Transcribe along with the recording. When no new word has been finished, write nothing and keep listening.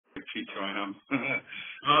teacher I am.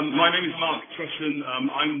 My name is Mark Trusson.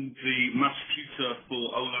 I'm the maths tutor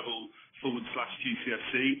for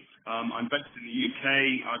O-level/GCSE. I'm based in the UK.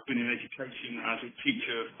 I've been in education as a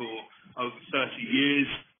teacher for over 30 years.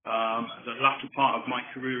 The latter part of my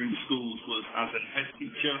career in schools was as a head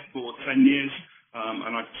teacher for 10 years.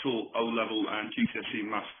 And I've taught O-level and GCSE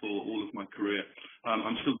maths for all of my career.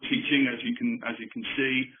 I'm still teaching, as you can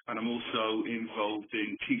see, and I'm also involved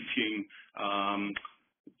in teaching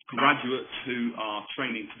graduates who are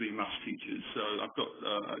training to be maths teachers. So I've got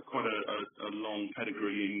quite a long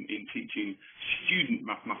pedigree in teaching student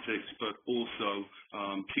mathematics, but also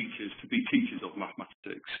teachers to be teachers of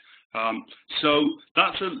mathematics. So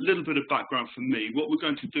that's a little bit of background for me. What we're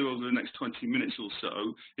going to do over the next 20 minutes or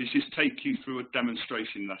so is just take you through a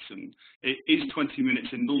demonstration lesson. It is 20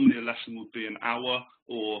 minutes, and normally a lesson would be an hour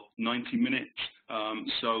or 90 minutes.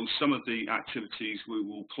 So some of the activities we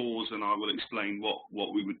will pause and I will explain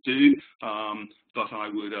what we would do, but I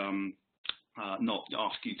would not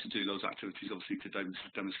ask you to do those activities. Obviously today this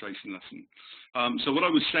is a demonstration lesson. So what I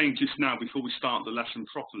was saying just now before we start the lesson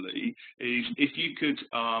properly is if you could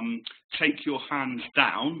take your hands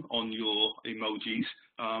down on your emojis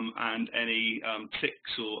and any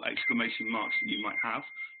ticks or exclamation marks that you might have.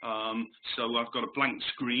 So I've got a blank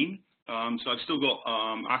screen. So I've still got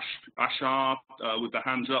Ashar with the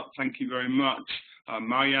hands up. Thank you very much.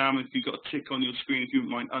 Mariam, if you've got a tick on your screen, if you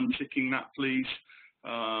wouldn't mind unticking that, please.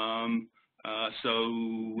 So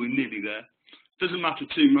we're nearly there. Doesn't matter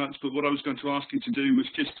too much, but what I was going to ask you to do was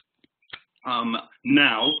just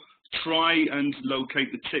now try and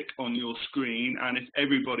locate the tick on your screen, and if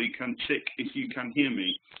everybody can tick if you can hear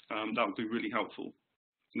me, that would be really helpful.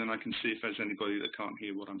 And then I can see if there's anybody that can't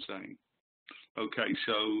hear what I'm saying. Okay,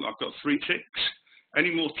 so I've got 3 ticks. Any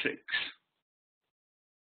more ticks?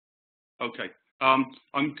 Okay. Oh,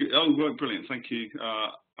 right, brilliant. Thank you,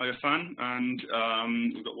 Ayafan, and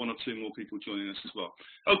we've got 1 or 2 more people joining us as well.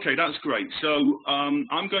 Okay, that's great. So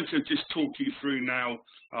I'm going to just talk you through now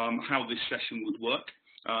how this session would work.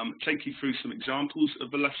 Take you through some examples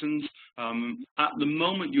of the lessons. At the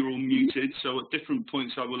moment you're all muted, so at different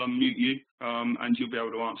points I will unmute you and you'll be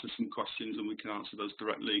able to answer some questions and we can answer those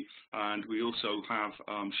directly. And we also have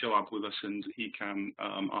Shoab with us and he can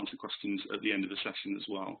answer questions at the end of the session as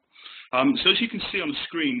well. So as you can see on the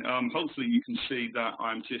screen, hopefully you can see that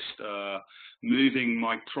I'm just moving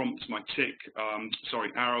my prompt, my tick,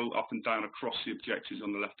 arrow up and down across the objectives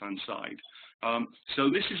on the left-hand side.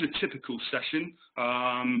 So this is a typical session.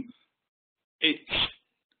 It's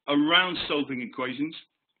around solving equations.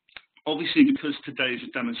 Obviously, because today is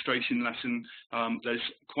a demonstration lesson,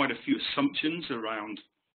 there's quite a few assumptions around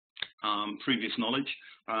previous knowledge.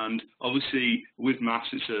 And obviously, with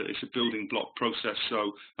maths, it's a building block process.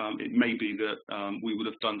 So it may be that we would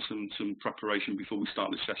have done some preparation before we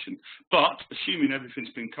start this session. But assuming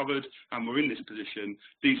everything's been covered and we're in this position,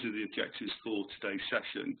 these are the objectives for today's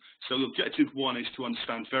session. So objective 1 is to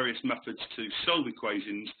understand various methods to solve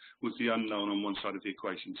equations with the unknown on one side of the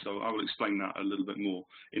equation. So I will explain that a little bit more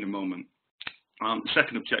in a moment. The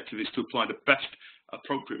second objective is to apply the best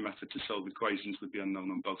appropriate method to solve equations with the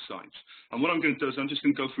unknown on both sides. And what I'm going to do is I'm just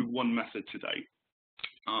going to go through one method today.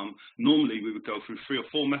 Normally we would go through 3 or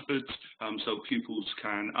 4 methods so pupils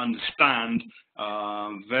can understand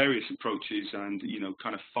various approaches and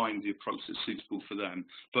kind of find the approach that's suitable for them.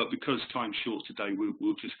 But because time's short today,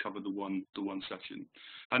 we'll just cover the one session.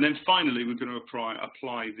 And then finally we're going to apply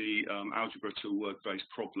the algebra to a word-based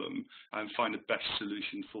problem and find the best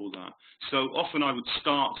solution for that. So often I would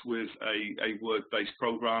start with a word-based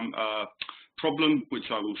problem, which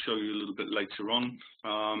I will show you a little bit later on.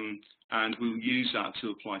 And we'll use that to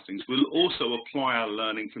apply things. We'll also apply our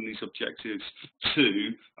learning from these objectives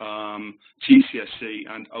to GCSE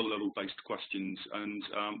and O-level based questions. And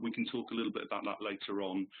we can talk a little bit about that later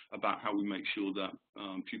on, about how we make sure that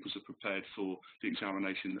pupils are prepared for the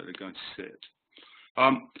examination that they're going to sit.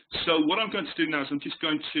 So what I'm going to do now is I'm just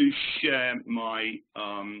going to share my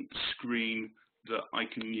screen that I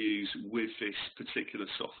can use with this particular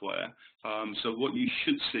software. So what you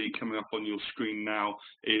should see coming up on your screen now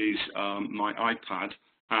is my iPad,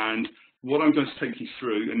 and what I'm going to take you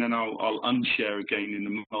through, and then I'll unshare again in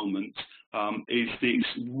a moment, is this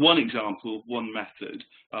one example, one method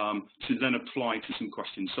to then apply to some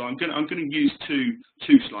questions. So I'm going to use two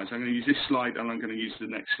slides. I'm going to use this slide and I'm going to use the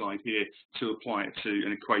next slide here to apply it to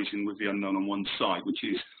an equation with the unknown on one side, which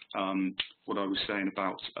is what I was saying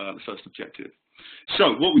about the first objective.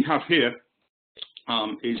 So what we have here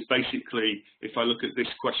is basically, if I look at this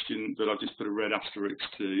question that I've just put a red asterisk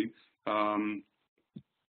to,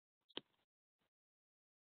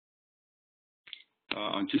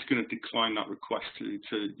 I'm just going to decline that request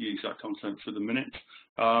to use that content for the minute.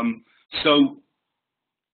 So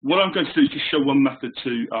what I'm going to do is just show one method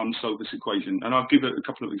to solve this equation, and I'll give it a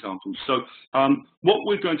couple of examples. So what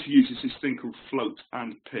we're going to use is this thing called float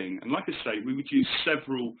and ping. And like I say, we would use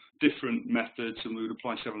several different methods, and we would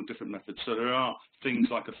apply several different methods. So there are things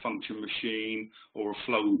like a function machine or a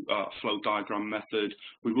flow diagram method.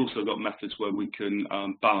 We've also got methods where we can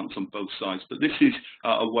balance on both sides. But this is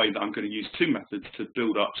a way that I'm going to use two methods to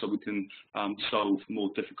build up so we can solve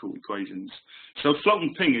more difficult equations. So float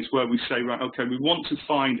and ping is where we say, right, okay, we want to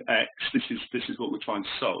find x. This is what we're trying to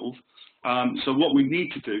solve. So what we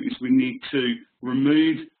need to do is we need to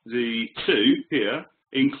remove the 2 here,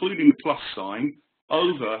 including the plus sign,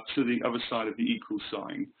 over to the other side of the equal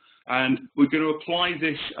sign. And we're going to apply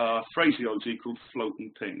this phraseology called float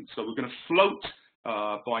and ping. So we're going to float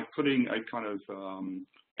by putting a kind of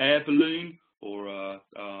air balloon or a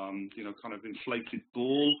kind of inflated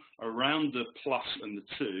ball around the plus and the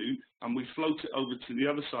 2, and we float it over to the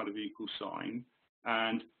other side of the equal sign.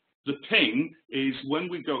 And the ping is when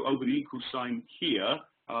we go over the equal sign here,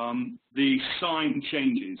 the sign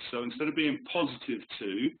changes. So instead of being positive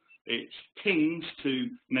 2, it pings to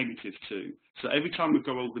negative 2. So every time we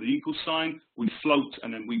go over the equal sign, we float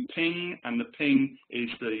and then we ping, and the ping is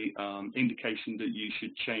the indication that you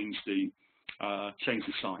should change the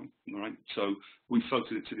sign. All right. So we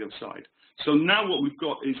floated it to the other side. So now what we've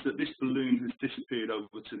got is that this balloon has disappeared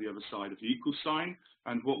over to the other side of the equal sign,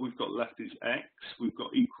 and what we've got left is x. We've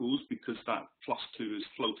got equals because that plus 2 is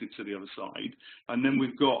floated to the other side, and then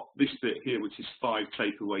we've got this bit here, which is 5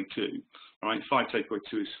 take away 2. All right, 5 take away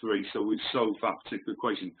 2 is 3, so we've solved that particular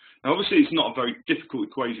equation. Now, obviously, it's not a very difficult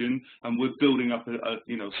equation, and we're building up a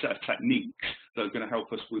set of techniques that are going to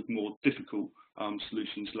help us with more difficult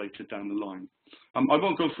solutions later down the line. I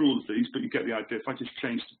won't go through all of these, but you get the idea. If I just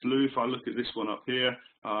change to blue, if I look at this one up here,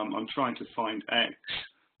 I'm trying to find x.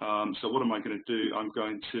 So what am I going to do? I'm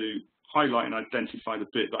going to highlight and identify the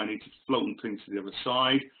bit that I need to float and ping to the other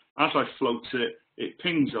side. As I float it, it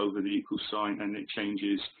pings over the equal sign and it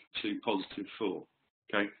changes to positive 4.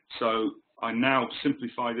 Okay, so I now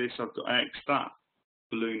simplify this. I've got x, that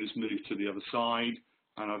balloon has moved to the other side,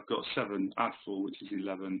 and I've got 7 add 4, which is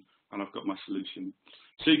 11, and I've got my solution.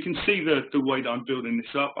 So you can see the way that I'm building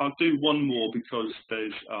this up. I'll do one more because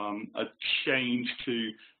there's a change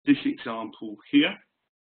to this example here,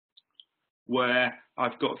 where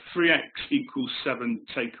I've got 3x equals 7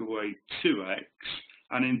 take away 2x,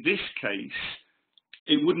 and in this case,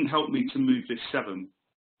 it wouldn't help me to move this 7.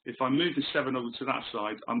 If I move the 7 over to that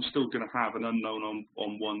side, I'm still going to have an unknown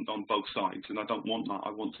on both sides, and I don't want that. I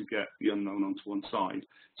want to get the unknown onto one side.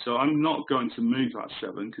 So I'm not going to move that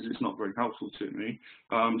 7 because it's not very helpful to me.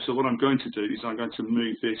 So what I'm going to do is I'm going to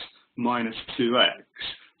move this minus 2x,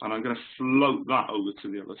 and I'm going to float that over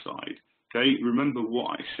to the other side. Okay, remember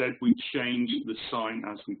what I said, we change the sign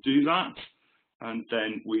as we do that, and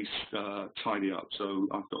then we tidy up. So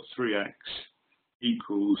I've got 3x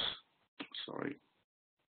equals,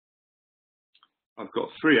 I've got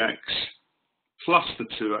 3x plus the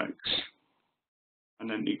 2x, and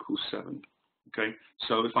then equals 7. Okay,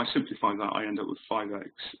 so if I simplify that, I end up with 5x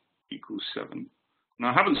equals 7.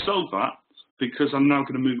 Now I haven't solved that because I'm now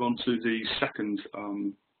going to move on to the second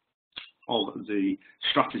of the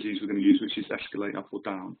strategies we're going to use, which is escalate up or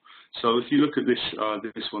down. So if you look at this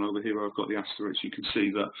this one over here where I've got the asterisk, you can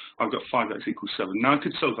see that I've got 5x equals 7. Now I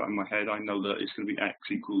could solve that in my head. I know that it's going to be x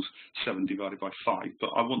equals 7 divided by 5,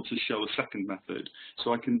 but I want to show a second method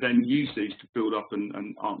so I can then use these to build up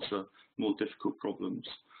and answer more difficult problems.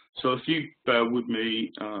 So if you bear with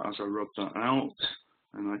me as I rub that out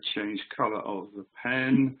and I change colour of the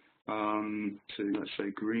pen to, let's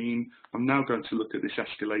say, green. I'm now going to look at this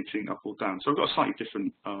escalating up or down. So I've got a slightly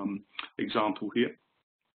different example here.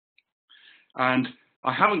 And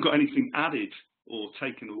I haven't got anything added or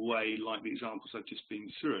taken away like the examples I've just been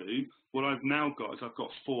through. What I've now got is I've got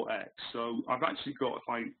 4x. So I've actually got, if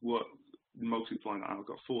I multiply that out, I've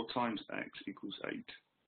got 4 times x equals 8.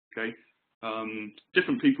 Okay.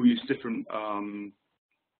 Different people use different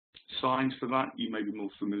signs for that. You may be more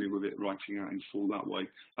familiar with it writing out in full that way.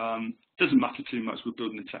 Doesn't matter too much, we're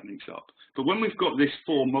building the techniques up. But when we've got this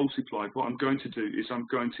 4 multiplied, what I'm going to do is I'm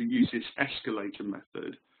going to use this escalator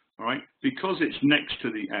method. All right, because it's next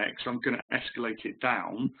to the x, I'm going to escalate it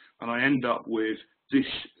down, and I end up with this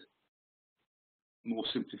more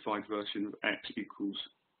simplified version of x equals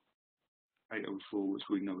 804, which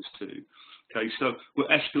we know is 2. Okay, so we're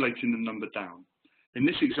escalating the number down. In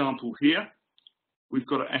this example here, we've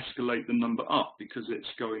got to escalate the number up because it's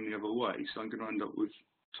going the other way. So I'm going to end up with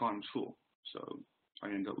times 4. So I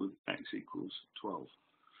end up with x equals 12.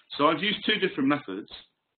 So I've used two different methods.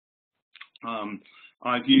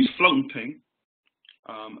 I've used float and ping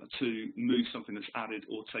to move something that's added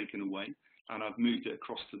or taken away, and I've moved it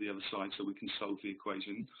across to the other side so we can solve the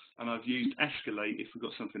equation. And I've used escalate if we've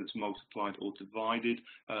got something that's multiplied or divided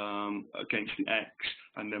against the x,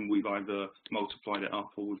 and then we've either multiplied it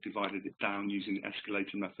up or we've divided it down using the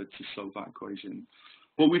escalator method to solve that equation.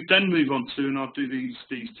 What we then move on to, and I'll do these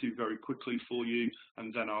two very quickly for you,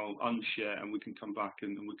 and then I'll unshare and we can come back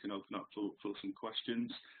and we can open up for some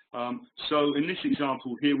questions. So in this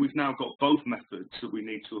example here, we've now got both methods that we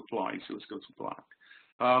need to apply. So let's go to black.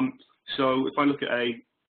 So if I look at A,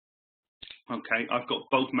 okay, I've got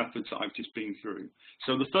both methods that I've just been through.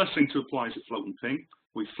 So the first thing to apply is a float and ping.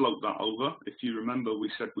 We float that over. If you remember,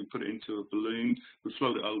 we said we put it into a balloon, we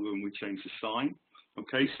float it over and we change the sign.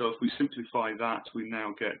 Okay, so if we simplify that, we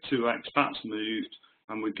now get 2x, that's moved,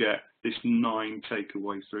 and we get this 9 take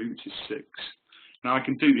away through, which is 6. Now I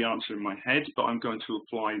can do the answer in my head, but I'm going to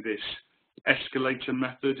apply this escalator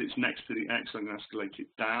method. It's next to the x, I'm going to escalate it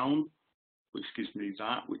down, which gives me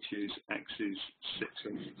that, which is x is 6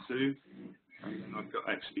 over 2, and then I've got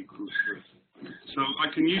x equals 3. So I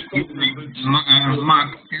can use both methods.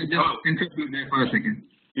 Mark, can you just interrupt there for a second?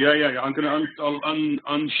 Yeah. I'm going to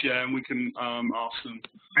unshare and we can ask them.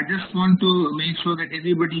 I just want to make sure that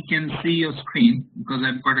everybody can see your screen, because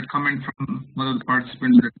I've got a comment from one of the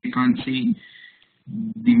participants that they can't see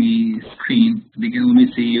the screen. They can only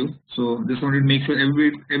see you. So just wanted to make sure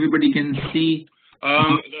everybody can see.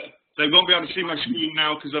 They won't be able to see my screen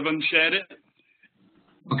now because I've unshared it.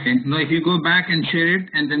 Okay. No, if you go back and share it,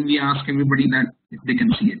 and then we ask everybody that if they can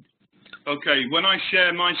see it. Okay, when I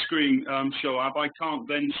share my screen, Shoaib, I can't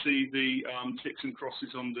then see the ticks and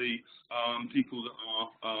crosses on the people that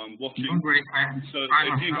are watching. Don't worry,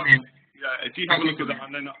 if you have a look at that,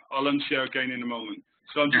 and then I'll unshare again in a moment.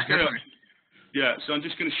 So I'm just going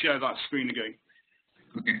to share that screen again.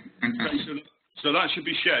 Okay, fantastic. Okay, so that should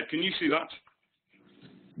be shared. Can you see that?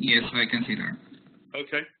 Yes, I can see that.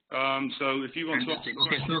 Okay. So if you want fantastic. To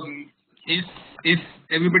ask so if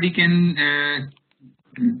everybody can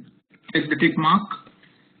check the tick mark,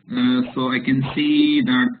 so I can see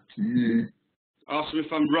that. Ask them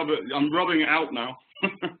if I'm rubbing it out now.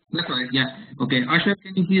 That's right. Yeah. Okay. Asha,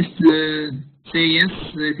 can you please say yes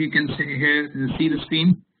if you can see the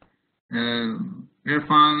screen?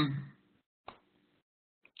 Irfan.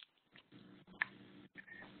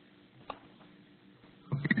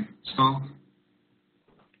 Okay. So.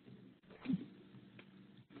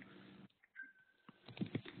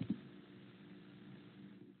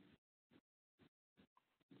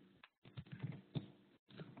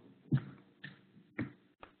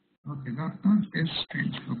 Okay, that is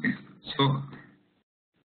strange. Okay, so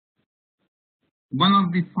one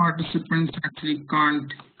of the participants actually can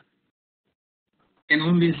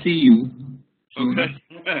only see you. So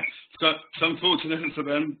okay, so it's unfortunate for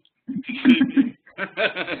them.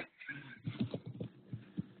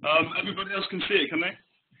 Everybody else can see it, can they?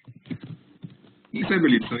 Yes, I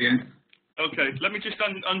believe so. Yeah. Okay, let me just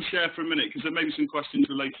unshare for a minute because there may be some questions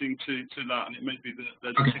relating to that, and it may be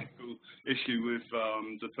the technical issue with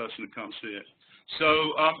the person that can't see it.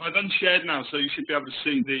 So I've unshared now, so you should be able to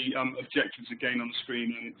see the objectives again on the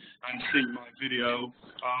screen and see my video.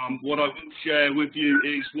 What I will share with you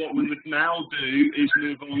is what we would now do is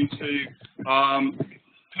move on to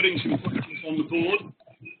putting some questions on the board.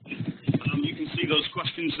 You can see those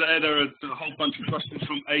questions there. There are a whole bunch of questions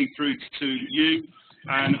from A through to U.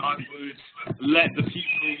 And I would let the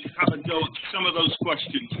people have a go at some of those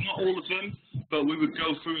questions. Not all of them, but we would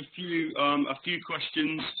go through a few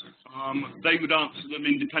questions. They would answer them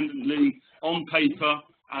independently on paper,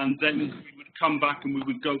 and then we would come back and we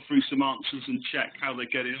would go through some answers and check how they're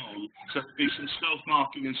getting on. So there'd be some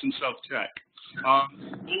self-marking and some self-check.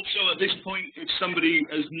 Also, at this point, if somebody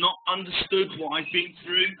has not understood what I've been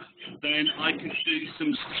through, then I can do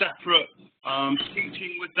some separate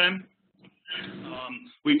teaching with them.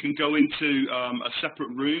 We can go into a separate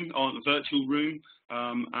room, or a virtual room,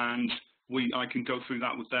 and I can go through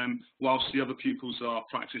that with them whilst the other pupils are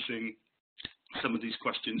practicing some of these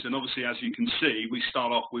questions. And obviously, as you can see, we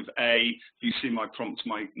start off with A. You see my prompt,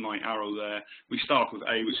 my arrow there. We start off with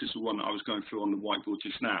A, which is the one that I was going through on the whiteboard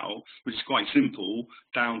just now, which is quite simple,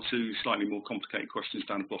 down to slightly more complicated questions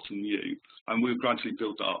down the bottom U. And we'll gradually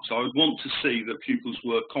build that up. So I would want to see that pupils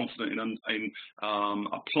were confident in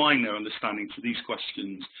applying their understanding to these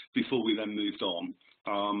questions before we then moved on.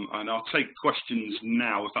 And I'll take questions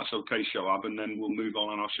now, if that's okay, Shoaib, and then we'll move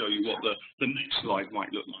on and I'll show you what the next slide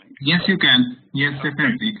might look like. Yes, you can. Yes,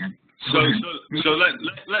 definitely you can. So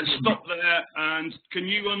let's stop there. And can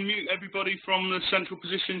you unmute everybody from the central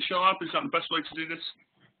position, Shoaib? Is that the best way to do this?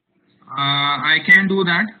 I can do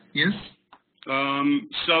that, yes.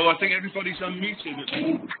 So I think everybody's unmuted.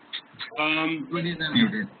 Everybody's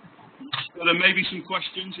unmuted. So there may be some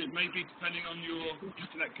questions. It may be depending on your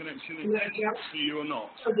internet connection, if they see you or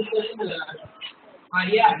not.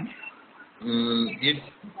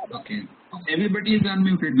 Okay. Everybody is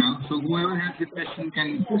unmuted now, so whoever has the question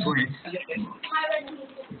can go ahead.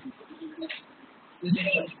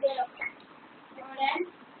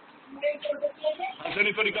 Has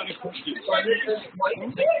anybody got any questions?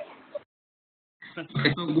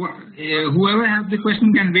 Okay, so whoever has the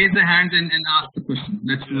question can raise their hands and ask the question.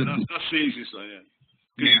 That's the easiest way, yeah.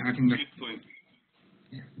 Yeah, I think that's good point.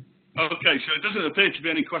 Okay, so it doesn't appear to be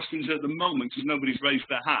any questions at the moment because nobody's raised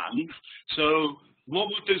their hand. So what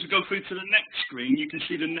we'll do is we'll go through to the next screen. You can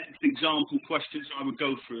see the next example questions I would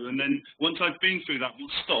go through, and then once I've been through that,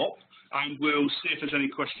 we'll stop and we'll see if there's any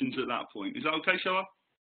questions at that point. Is that okay, Shoa?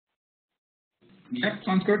 Yep,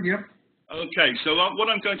 sounds good, yep. Okay, so what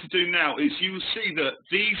I'm going to do now is you will see that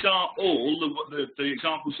these are all, the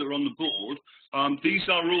examples that are on the board, these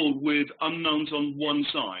are all with unknowns on one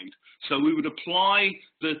side. So we would apply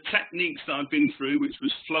the techniques that I've been through, which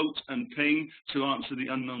was float and ping, to answer the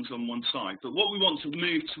unknowns on one side. But what we want to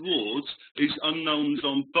move towards is unknowns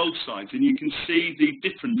on both sides. And you can see the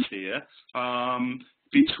difference here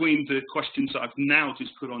between the questions that I've now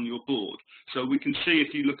just put on your board. So we can see,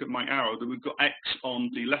 if you look at my arrow, that we've got X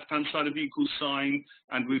on the left-hand side of equals sign,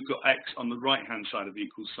 and we've got X on the right-hand side of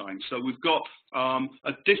equals sign. So we've got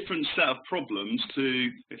a different set of problems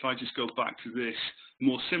to, if I just go back to this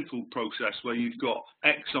more simple process where you've got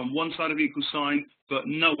X on one side of equal sign, but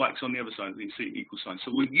no X on the other side of the equal sign.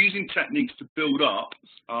 So we're using techniques to build up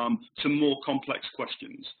to more complex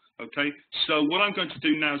questions. Okay, so what I'm going to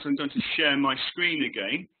do now is I'm going to share my screen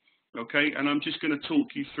again, okay, and I'm just going to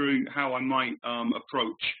talk you through how I might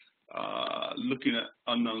approach looking at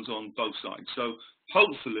unknowns on both sides. So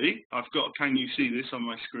hopefully I've got, can you see this on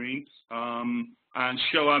my screen? And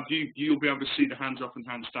Shoaib, you'll be able to see the hands up and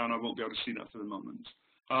hands down. I won't be able to see that for the moment.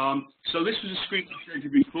 So this was a screen I showed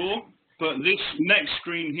you before, but this next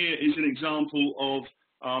screen here is an example of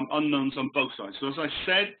unknowns on both sides. So as I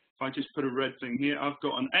said, I just put a red thing here, I've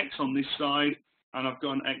got an X on this side and I've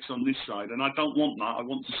got an X on this side, and I don't want that. I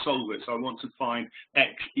want to solve it. So I want to find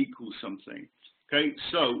X equals something. Okay,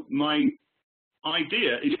 so my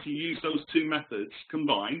idea is to use those two methods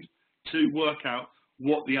combined to work out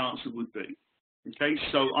what the answer would be. Okay,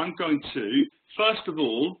 so I'm going to, first of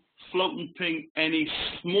all, float and ping any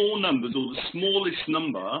small numbers, or the smallest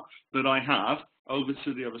number that I have, over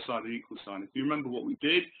to the other side of the equal sign. If you remember what we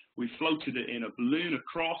did, we floated it in a balloon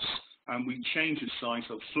across, and we changed the sign.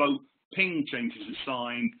 So float, ping changes the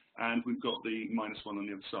sign, and we've got the -1 on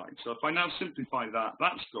the other side. So if I now simplify that,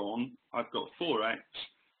 that's gone. I've got 4x.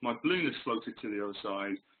 My balloon has floated to the other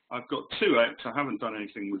side. I've got 2x. I haven't done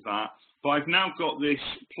anything with that. But I've now got this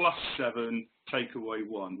 +7 take away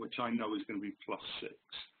 1, which I know is going to be +6.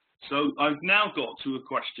 So I've now got to a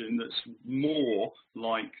question that's more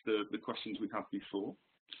like the questions we had before,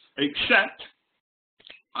 except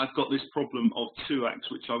I've got this problem of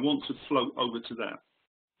 2x, which I want to float over to there.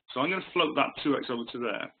 So I'm going to float that 2x over to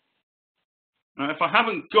there. Now, if I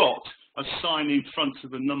haven't got a sign in front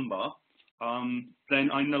of a number,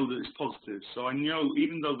 then I know that it's positive. So I know,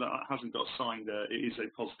 even though that hasn't got a sign there, it is a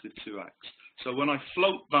positive 2x. So when I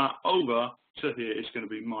float that over to here, it's going to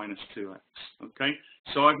be -2x. Okay,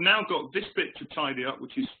 so I've now got this bit to tidy up,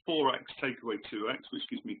 which is 4x take away 2x, which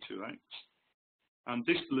gives me 2x. And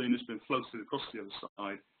this balloon has been floated across the other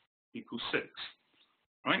side, equals 6.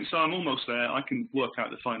 Right, so I'm almost there. I can work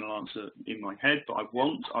out the final answer in my head, but I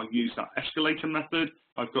won't. I'll use that escalator method.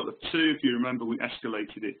 I've got the 2. If you remember, we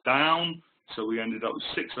escalated it down. So we ended up with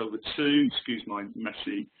 6/2. Excuse my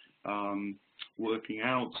messy working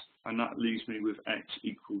out. And that leaves me with x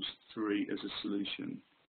equals 3 as a solution.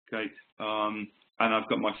 Okay, and I've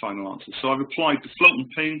got my final answer. So I've applied the float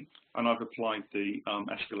and ping, and I've applied the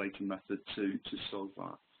escalator method to solve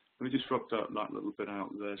that. Let me just rub that little bit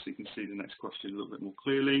out there so you can see the next question a little bit more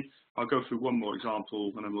clearly. I'll go through one more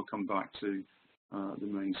example, and then we'll come back to the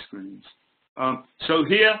main screens. So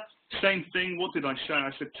here, same thing. What did I say?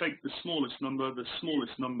 I said take the smallest number. The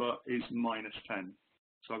smallest number is -10.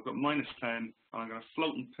 So I've got -10, and I'm going to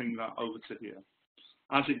float and ping that over to here.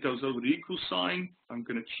 As it goes over the equal sign, I'm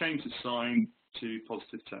going to change the sign to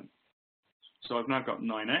 +10. So I've now got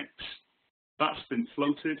 9x. That's been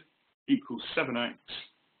floated, equals 7x.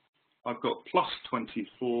 I've got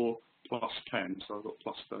 +24 +10, so I've got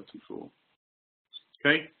 +34.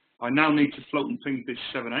 Okay, I now need to float and ping this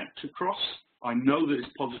 7x across. I know that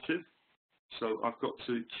it's positive, so I've got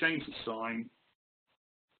to change the sign.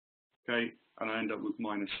 Okay, and I end up with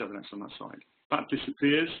minus 7x on that side. That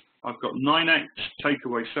disappears. I've got 9x, take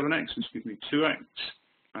away 7x, which gives me 2x,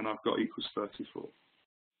 and I've got equals 34.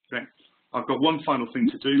 Okay. I've got one final thing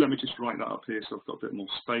to do. Let me just write that up here so I've got a bit more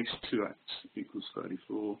space. 2x equals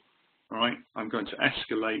 34. All right. I'm going to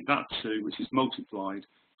escalate that 2, which is multiplied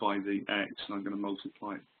by the x, and I'm going to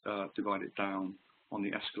multiply it, divide it down on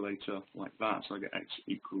the escalator like that. So I get x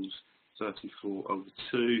equals 34 over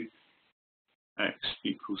 2, x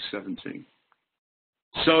equals 17.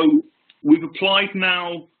 So we've applied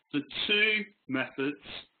now the 2 methods,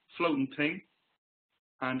 float and ping,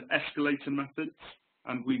 and escalator methods,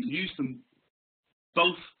 and we've used them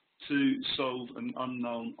both to solve an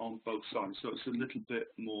unknown on both sides. So it's a little bit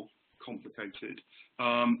more complicated,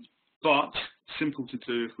 but simple to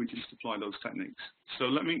do if we just apply those techniques. So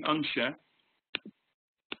let me unshare,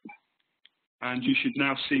 and you should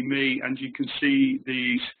now see me, and you can see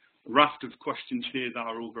these raft of questions here that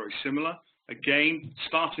are all very similar. Again,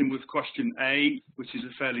 starting with question A, which is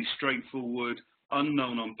a fairly straightforward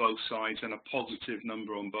unknown on both sides and a positive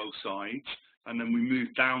number on both sides. And then we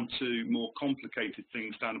move down to more complicated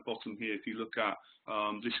things down the bottom here. If you look at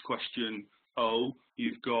this question O,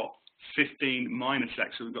 you've got 15 minus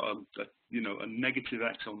x, so we've got a negative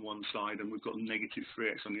x on one side, and we've got negative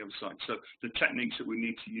 3x on the other side. So the techniques that we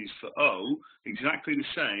need to use for O, exactly the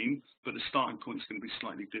same, but the starting point is going to be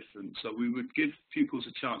slightly different. So we would give pupils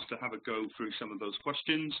a chance to have a go through some of those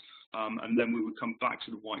questions, and then we would come back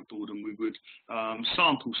to the whiteboard and we would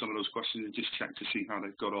sample some of those questions and just check to see how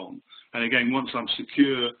they've got on. And again, once I'm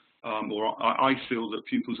secure, or I feel that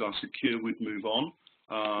pupils are secure, we'd move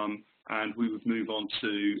on. And we would move on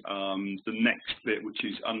to the next bit, which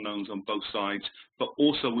is unknowns on both sides, but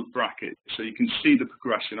also with brackets. So you can see the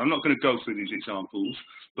progression. I'm not going to go through these examples,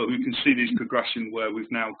 but we can see this progression where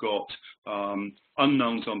we've now got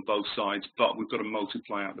unknowns on both sides, but we've got to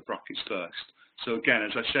multiply out the brackets first. So again,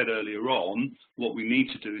 as I said earlier on, what we need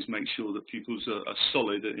to do is make sure that pupils are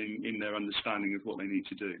solid in their understanding of what they need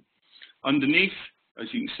to do. Underneath, as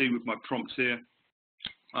you can see with my prompt here,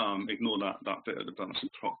 ignore that bit at the bottom, it's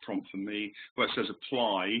a prompt for me, where it says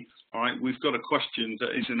apply. All right, we've got a question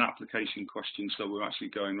that is an application question, so we're actually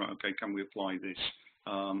going, right, okay, can we apply this,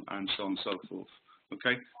 and so on and so forth.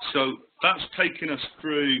 Okay, so that's taken us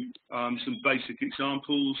through some basic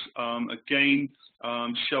examples. Again,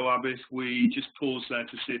 Shoaib, if we just pause there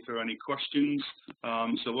to see if there are any questions.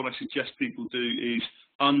 So what I suggest people do is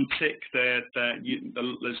untick there's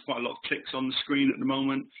quite a lot of ticks on the screen at the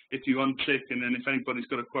moment. If you untick, and then if anybody's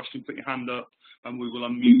got a question, put your hand up and we will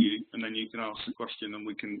unmute you, and then you can ask the question and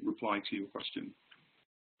we can reply to your question.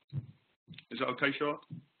 Is that okay, Shoaib?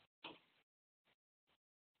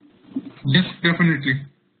 Yes, definitely.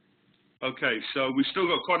 Okay, so we've still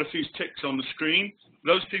got quite a few ticks on the screen.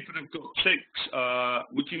 Those people that have got ticks,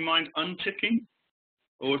 would you mind unticking?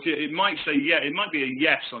 Or if it might say yeah, it might be a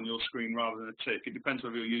yes on your screen rather than a tick. It depends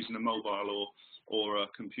whether you're using a mobile or a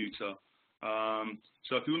computer.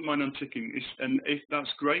 So if you wouldn't mind unticking, and if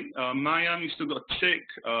that's great. Mayan, you still got a tick.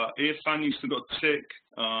 Irfan, you still got a tick.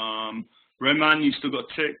 Reman, you still got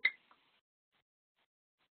a tick.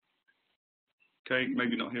 Okay,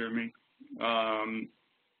 maybe not hearing me.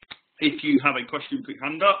 If you have a question, put your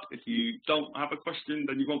hand up. If you don't have a question,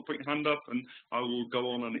 then you won't put your hand up, and I will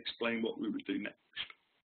go on and explain what we would do next.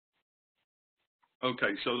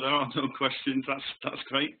 Okay, so there are no questions. That's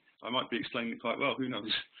great. I might be explaining it quite well. Who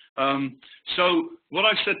knows? So what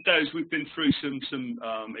I've said there is we've been through some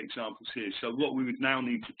examples here. So what we would now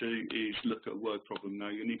need to do is look at a word problem. Now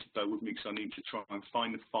you need to bear with me because I need to try and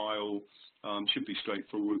find the file. Should be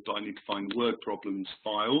straightforward, but I need to find the word problems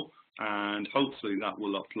file, and hopefully that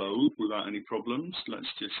will upload without any problems. Let's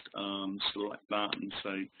just select that and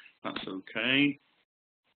say that's okay.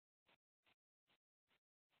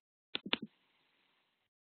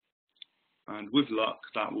 And with luck,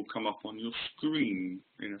 that will come up on your screen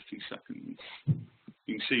in a few seconds.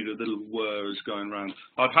 You can see the little whirs going around.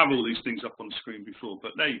 I'd have all these things up on the screen before,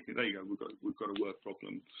 but there you go. We've got a word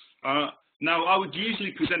problem. Now, I would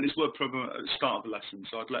usually present this word problem at the start of the lesson,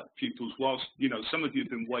 so I'd let pupils, whilst some of you have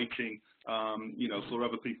been waiting, for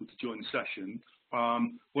other people to join the session.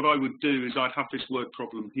 What I would do is I'd have this word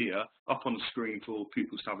problem here up on the screen for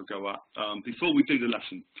pupils to have a go at before we do the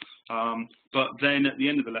lesson. But then at the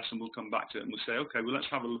end of the lesson, we'll come back to it and we'll say, okay, well, let's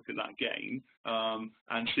have a look at that again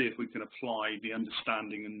and see if we can apply the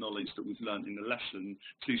understanding and knowledge that we've learned in the lesson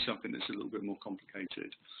to something that's a little bit more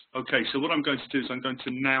complicated. Okay, so what I'm going to do is I'm going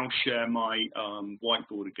to now share my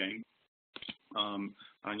whiteboard again,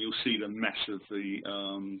 and you'll see the mess of the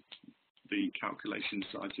the calculations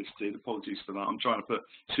that I just did. Apologies for that. I'm trying to put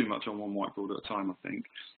too much on one whiteboard at a time, I think.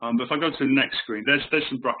 But if I go to the next screen, there's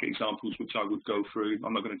some bracket examples which I would go through.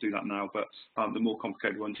 I'm not going to do that now, but the more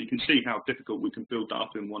complicated ones, you can see how difficult we can build that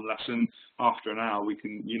up in one lesson. After an hour, we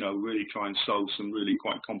can, you know, really try and solve some really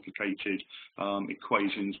quite complicated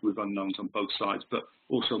equations with unknowns on both sides, but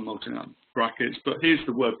also multiplying out brackets. But here's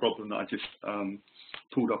the word problem that I just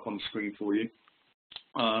pulled up on the screen for you.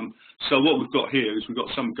 So what we've got here is we've got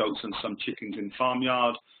some goats and some chickens in the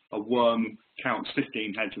farmyard. A worm counts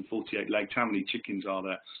 15 heads and 48 legs. How many chickens are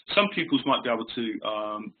there? Some pupils might be able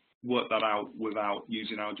to work that out without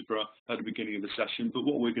using algebra at the beginning of the session, but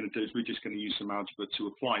what we're going to do is we're just going to use some algebra to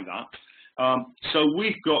apply that. So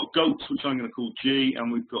we've got goats, which I'm going to call G,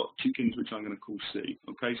 and we've got chickens, which I'm going to call C.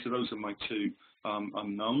 Okay, so those are my two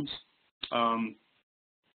unknowns.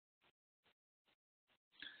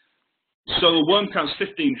 So a worm counts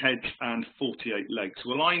 15 heads and 48 legs.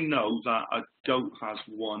 Well, I know that a goat has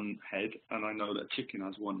one head, and I know that a chicken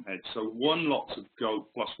has one head. So one lot of goat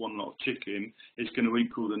plus one lot of chicken is going to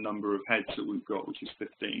equal the number of heads that we've got, which is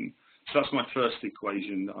 15. So that's my first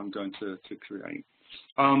equation that I'm going to create.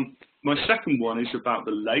 My second one is about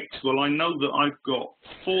the legs. Well, I know that I've got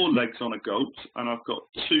 4 legs on a goat, and I've got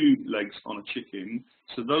 2 legs on a chicken.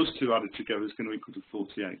 So those two added together is going to equal to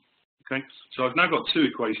 48. Okay, so I've now got 2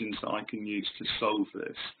 equations that I can use to solve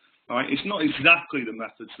this. All right, it's not exactly the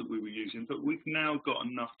methods that we were using, but we've now got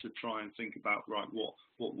enough to try and think about, right,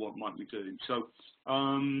 what might we do? So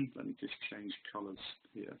let me just change colours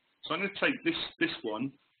here. So I'm going to take this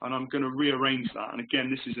one, and I'm going to rearrange that. And again,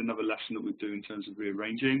 this is another lesson that we do in terms of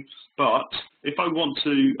rearranging. But if I want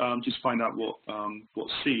to just find out what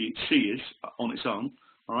C is on its own,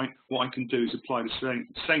 all right, what I can do is apply the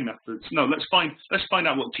same methods. No, let's find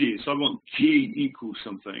out what G is. So I want G equals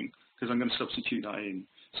something, because I'm going to substitute that in.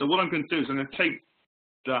 So what I'm going to do is I'm going to take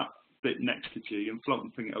that bit next to G and float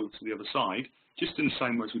and ping it over to the other side, just in the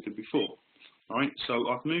same way as we did before. All right, so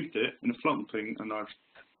I've moved it in a float and ping, and I've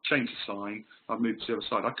changed the sign. I've moved it to the other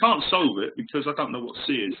side. I can't solve it because I don't know what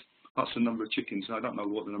C is. That's the number of chickens, and I don't know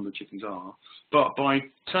what the number of chickens are. But by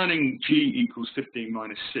turning G equals 15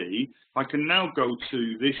 minus C, I can now go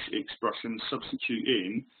to this expression and substitute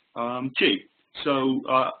in G. So,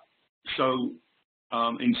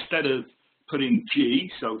 instead of putting G,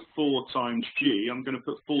 so 4 times G, I'm going to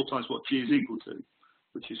put 4 times what G is equal to,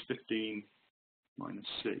 which is 15 minus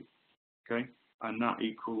C. Okay, and that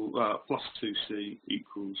plus 2C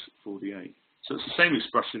equals 48. So it's the same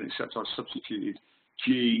expression, except I've substituted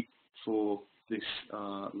G for this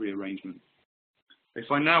rearrangement. If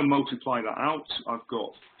I now multiply that out, I've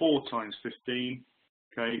got 4 times 15,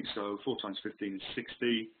 okay, so 4 times 15 is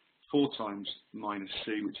 60, 4 times minus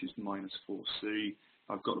C, which is minus 4C,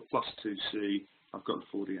 I've got the plus 2C, I've got the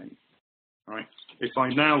 48, all right. If I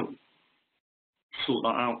now sort that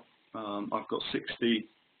out, I've got 60,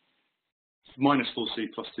 minus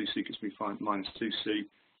 4C plus 2C gives me minus 2C,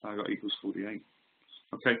 I've got equals 48.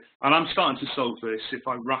 Okay, and I'm starting to solve this. If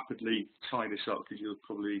I rapidly tie this up, because you'll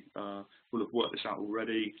probably will have worked this out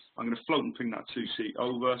already, I'm going to float and ping that 2C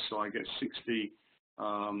over, so I get 60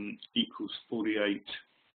 equals 48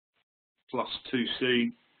 plus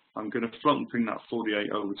 2C. I'm going to float and ping that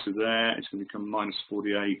 48 over to there. It's going to become minus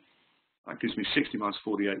 48. That gives me 60 minus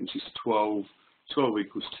 48, which is 12. 12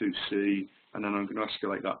 equals 2C. And then I'm going to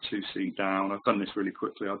escalate that 2C down. I've done this really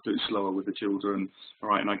quickly. I'll do it slower with the children. All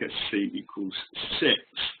right, and I get C equals 6.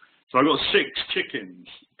 So I've got 6 chickens,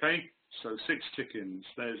 okay? So 6 chickens.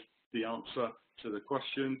 There's the answer to the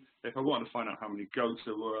question. If I want to find out how many goats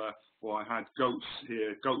there were, well, I had goats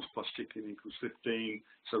here. Goats plus chicken equals 15.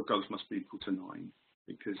 So goats must be equal to 9,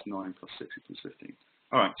 because 9 plus 6 equals 15.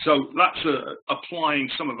 All right, so that's applying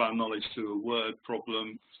some of our knowledge to a word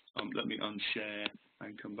problem. Let me unshare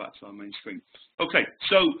and come back to our main screen. Okay,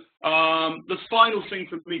 so the final thing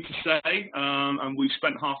for me to say, and we've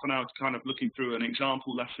spent half an hour kind of looking through an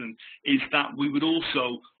example lesson, is that we would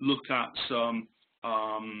also look at some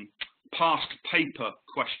past paper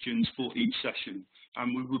questions for each session.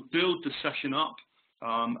 And we would build the session up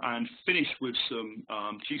and finish with some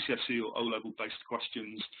GCSE or O-level based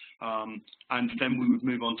questions, and then we would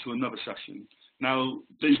move on to another session. Now,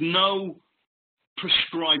 there's no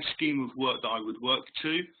prescribed scheme of work that I would work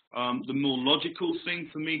to. The more logical thing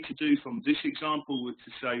for me to do from this example would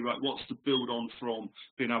to say, right, what's the build on from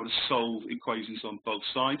being able to solve equations on both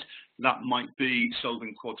sides? That might be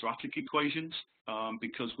solving quadratic equations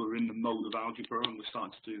because we're in the mode of algebra and we're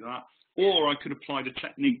starting to do that. Or I could apply the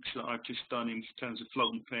techniques that I've just done in terms of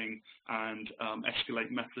float and ping and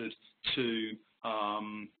escalate method to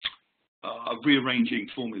rearranging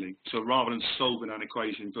formulae. So rather than solving an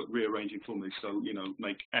equation, but rearranging formulae. So,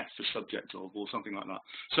 make F the subject of, or something like that.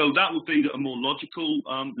 So that would be a more logical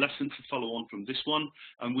lesson to follow on from this one.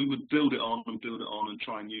 And we would build it on and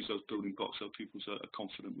try and use those building blocks so people are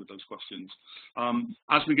confident with those questions.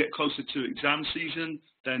 As we get closer to exam season,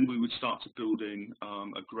 then we would start to build in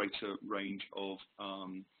a greater range of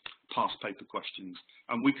past paper questions.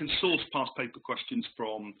 And we can source past paper questions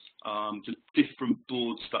from the different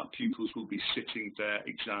boards that pupils will be sitting their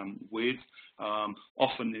exam with.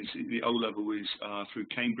 Often the O-level is through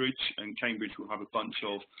Cambridge, and Cambridge will have a bunch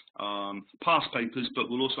of past papers, but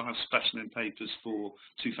we'll also have specimen papers for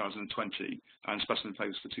 2020 and specimen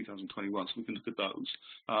papers for 2021, so we can look at those.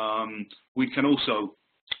 We can also,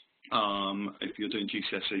 if you're doing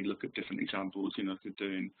GCSE, look at different exam boards. If you're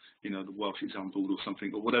doing, the Welsh exam board or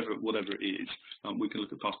something, or whatever it is, we can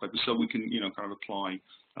look at past papers, so we can, kind of apply,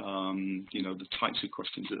 the types of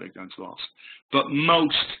questions that they're going to ask. But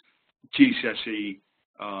most GCSE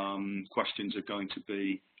questions are going to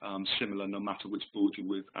be similar, no matter which board you're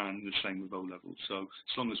with, and the same with O-level. So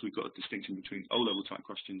as long as we've got a distinction between O-level type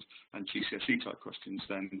questions and GCSE type questions,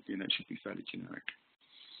 then it should be fairly generic.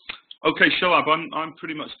 Okay, Shoaib, I'm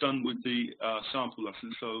pretty much done with the sample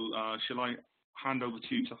lesson, so shall I hand over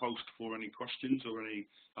to you to host for any questions or any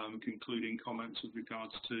concluding comments with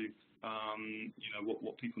regards to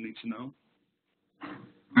what people need to know?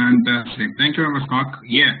 Fantastic. Thank you very much, Mark.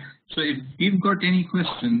 Yeah, so if you've got any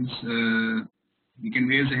questions, you can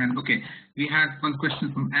raise your hand. Okay, we had one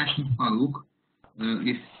question from Ashan Farouk.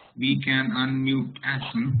 If we can unmute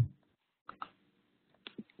Ashan.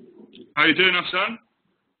 How are you doing, Ashan?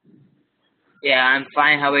 Yeah, I'm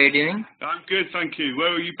fine. How are you doing? I'm good, thank you.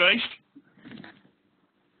 Where are you based?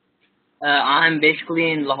 I'm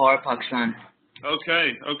basically in Lahore, Pakistan.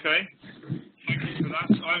 Okay. Thank you for that.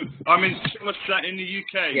 I'm in Somerset in the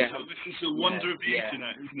UK, yeah. So this is a wonder of the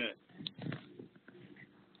internet, isn't it?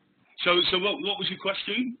 So what was your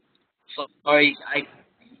question? Sorry, I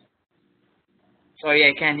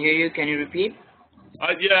can't hear you. Can you repeat?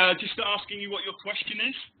 Yeah, just asking you what your question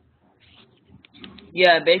is.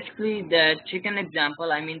 Yeah, basically the chicken example,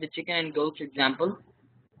 the chicken and goats example.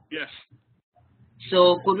 Yes.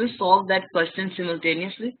 So could we solve that question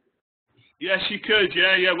simultaneously? Yes, you could.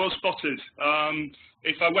 Yeah, well spotted.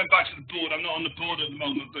 If I went back to the board, I'm not on the board at the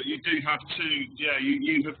moment, but you do have two. Yeah,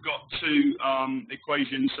 you have got two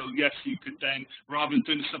equations. So yes, you could then, rather than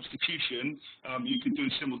doing a substitution, you could do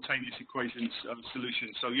a simultaneous equations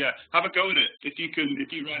solution. So yeah, have a go at it. If you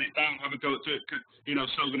write it down, have a go at it.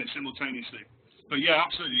 Solving it simultaneously. But yeah,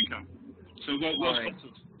 absolutely you can. So well spotted.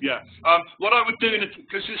 Yeah. What I would do,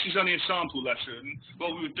 because this is only a sample lesson,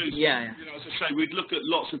 what we would do is, as I say, we'd look at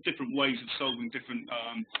lots of different ways of solving different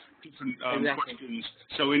exactly. questions.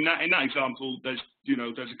 So in that example, there's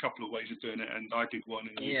a couple of ways of doing it, and I did one,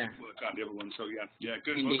 and you worked out the other one. So yeah,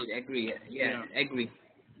 good. Indeed, agree. Yeah, agree.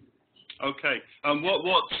 Okay.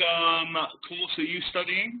 What course are you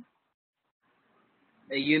studying?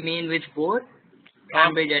 You mean which board?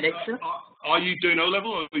 Cambridge edX, sir? Are you doing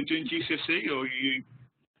O-level, or are you doing GCSE, or are you?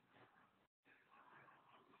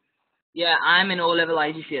 Yeah, I'm in O-level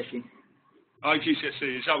IGCSE.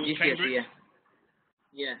 IGCSE, is that with GCSE, Cambridge?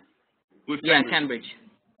 Yeah. With Cambridge? Yeah, Cambridge.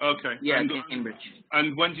 Okay. Yeah, Cambridge.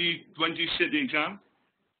 And when do you sit the exam?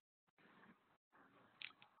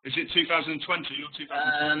 Is it 2020 or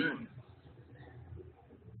 2021?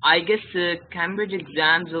 I guess Cambridge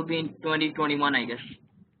exams will be in 2021, I guess.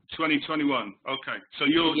 2021. Okay. So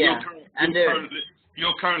you're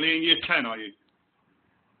currently in year 10, are you?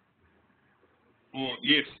 Or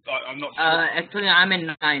year? I'm not sure. Actually, I'm in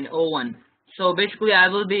 901. So basically,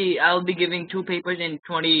 I'll be giving two papers in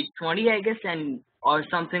 2020, I guess, or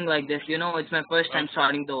something like this. It's my first time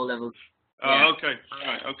starting the O levels. Okay. All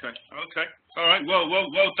right. Okay. All right. Well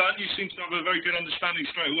done. You seem to have a very good understanding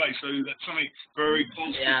straight away. So that's something very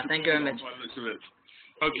positive. Yeah. Thank you very much. By the looks of it.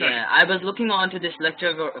 Okay. Yeah, I was looking on to this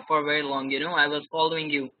lecture for very long. I was following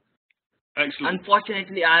you. Excellent.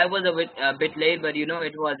 Unfortunately, I was a bit late, but it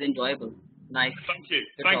was enjoyable. Nice. Thank you.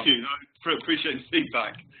 I appreciate the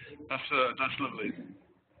feedback. That's lovely.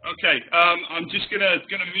 Okay. I'm just gonna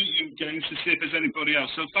mute you again to see if there's anybody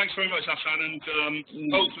else. So thanks very much, Hassan, and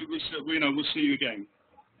hopefully we'll see you again.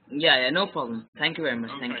 Yeah, no problem. Thank you very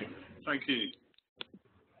much. Okay. Thank you. Thank you.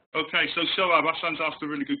 Okay, so Shoaib, Hassan's asked a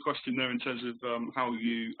really good question there in terms of how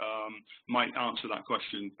you might answer that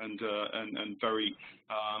question, and very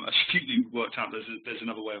astutely worked out there's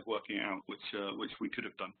another way of working it out, which we could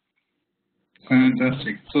have done.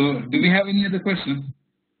 Fantastic. So, do we have any other questions?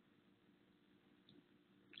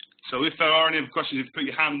 So, if there are any other questions, if you put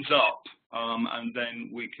your hands up, and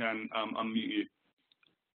then we can unmute you.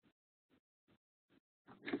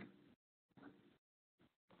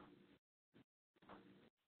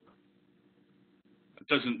 it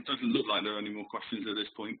doesn't look like there are any more questions at this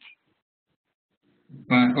point.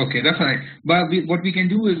 Okay, that's all right. But what we can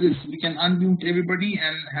do is we can unmute everybody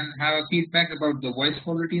and have a feedback about the voice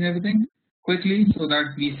quality and everything quickly, so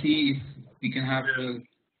that we see if we can have. Do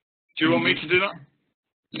you want me to do that?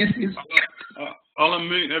 Yes, please. I'll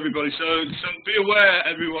unmute everybody. So be aware,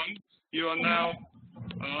 everyone, you are now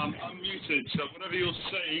unmuted. So whatever you're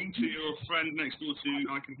saying to your friend next door to you,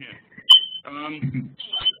 I can hear.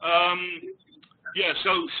 Yeah,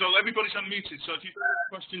 so everybody's unmuted. So if you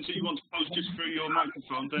have questions that you want to pose just through your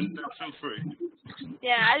microphone, then feel free.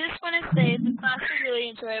 Yeah, I just want to say the class was really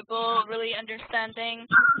enjoyable, really understanding.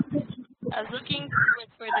 I was looking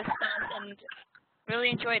forward for this class and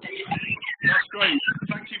really enjoyed it. That's great.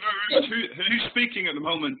 Thank you very much. Who's speaking at the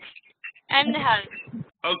moment? And Nihal.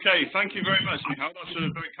 Okay, thank you very much, Nihal. That's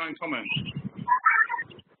a very kind comment.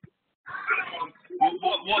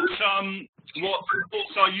 What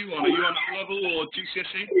course are you on? Are you on A-level or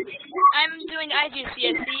GCSE? I'm doing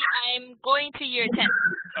IGCSE. I'm going to year 10.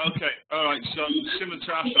 Okay, all right. So similar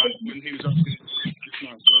to Hassan when he was asking just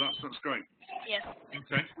now. So that's great. Yes.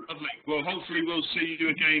 Okay, lovely. Well, hopefully we'll see you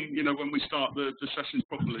again. When we start the sessions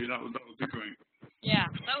properly. That would be great. Yeah,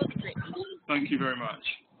 that would be great. Thank you very much.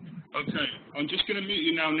 Okay, I'm just going to mute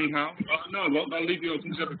you now, Nihal. No, well, I'll leave you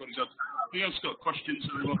open to everybody's up. Who else got questions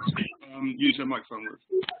that they want to use their microphone with?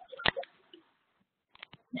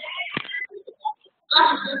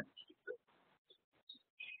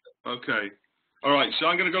 Okay. All right, so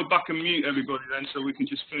I'm going to go back and mute everybody then so we can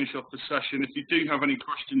just finish off the session. If you do have any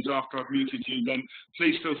questions after I've muted you, then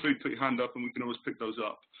please feel free to put your hand up and we can always pick those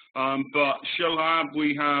up. But Shohab,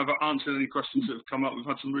 we have answered any questions that have come up. We've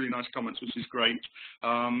had some really nice comments, which is great.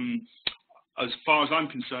 As far as I'm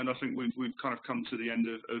concerned, I think we've kind of come to the end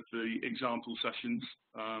of the example sessions,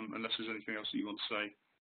 unless there's anything else that you want to say.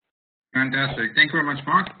 Fantastic. Thank you very much,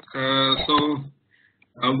 Mark.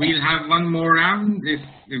 We'll have one more round. If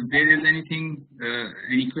there is anything,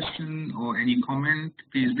 any question or any comment,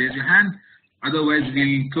 please raise your hand. Otherwise,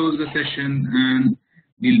 we'll close the session and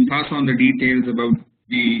we'll pass on the details about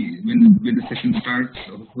when the session starts,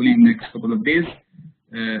 hopefully in the next couple of days,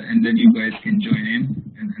 and then you guys can join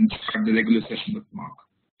in and start the regular session with Mark.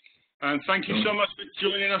 And thank you so much for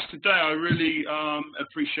joining us today. I really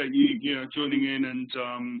appreciate you, joining in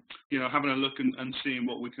and having a look and seeing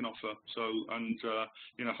what we can offer. So, and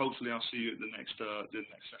hopefully I'll see you at the next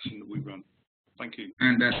session that we run. Thank you.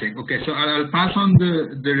 Fantastic. Okay, so I'll pass on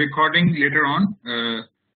the recording later on,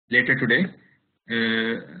 later today,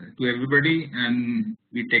 to everybody, and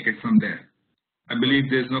we take it from there. I believe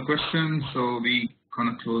there's no questions, so we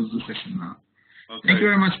gonna close the session now. Okay. Thank you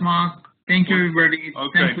very much, Mark. Thank you, everybody.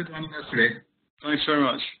 Okay. Thanks for joining us today. Thanks very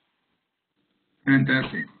much.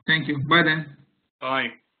 Fantastic. Thank you. Bye then. Bye.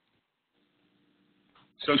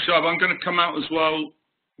 So, Shab, I'm going to come out as well.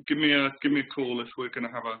 Give me a call if we're going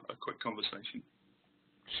to have a quick conversation.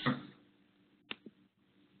 Sure.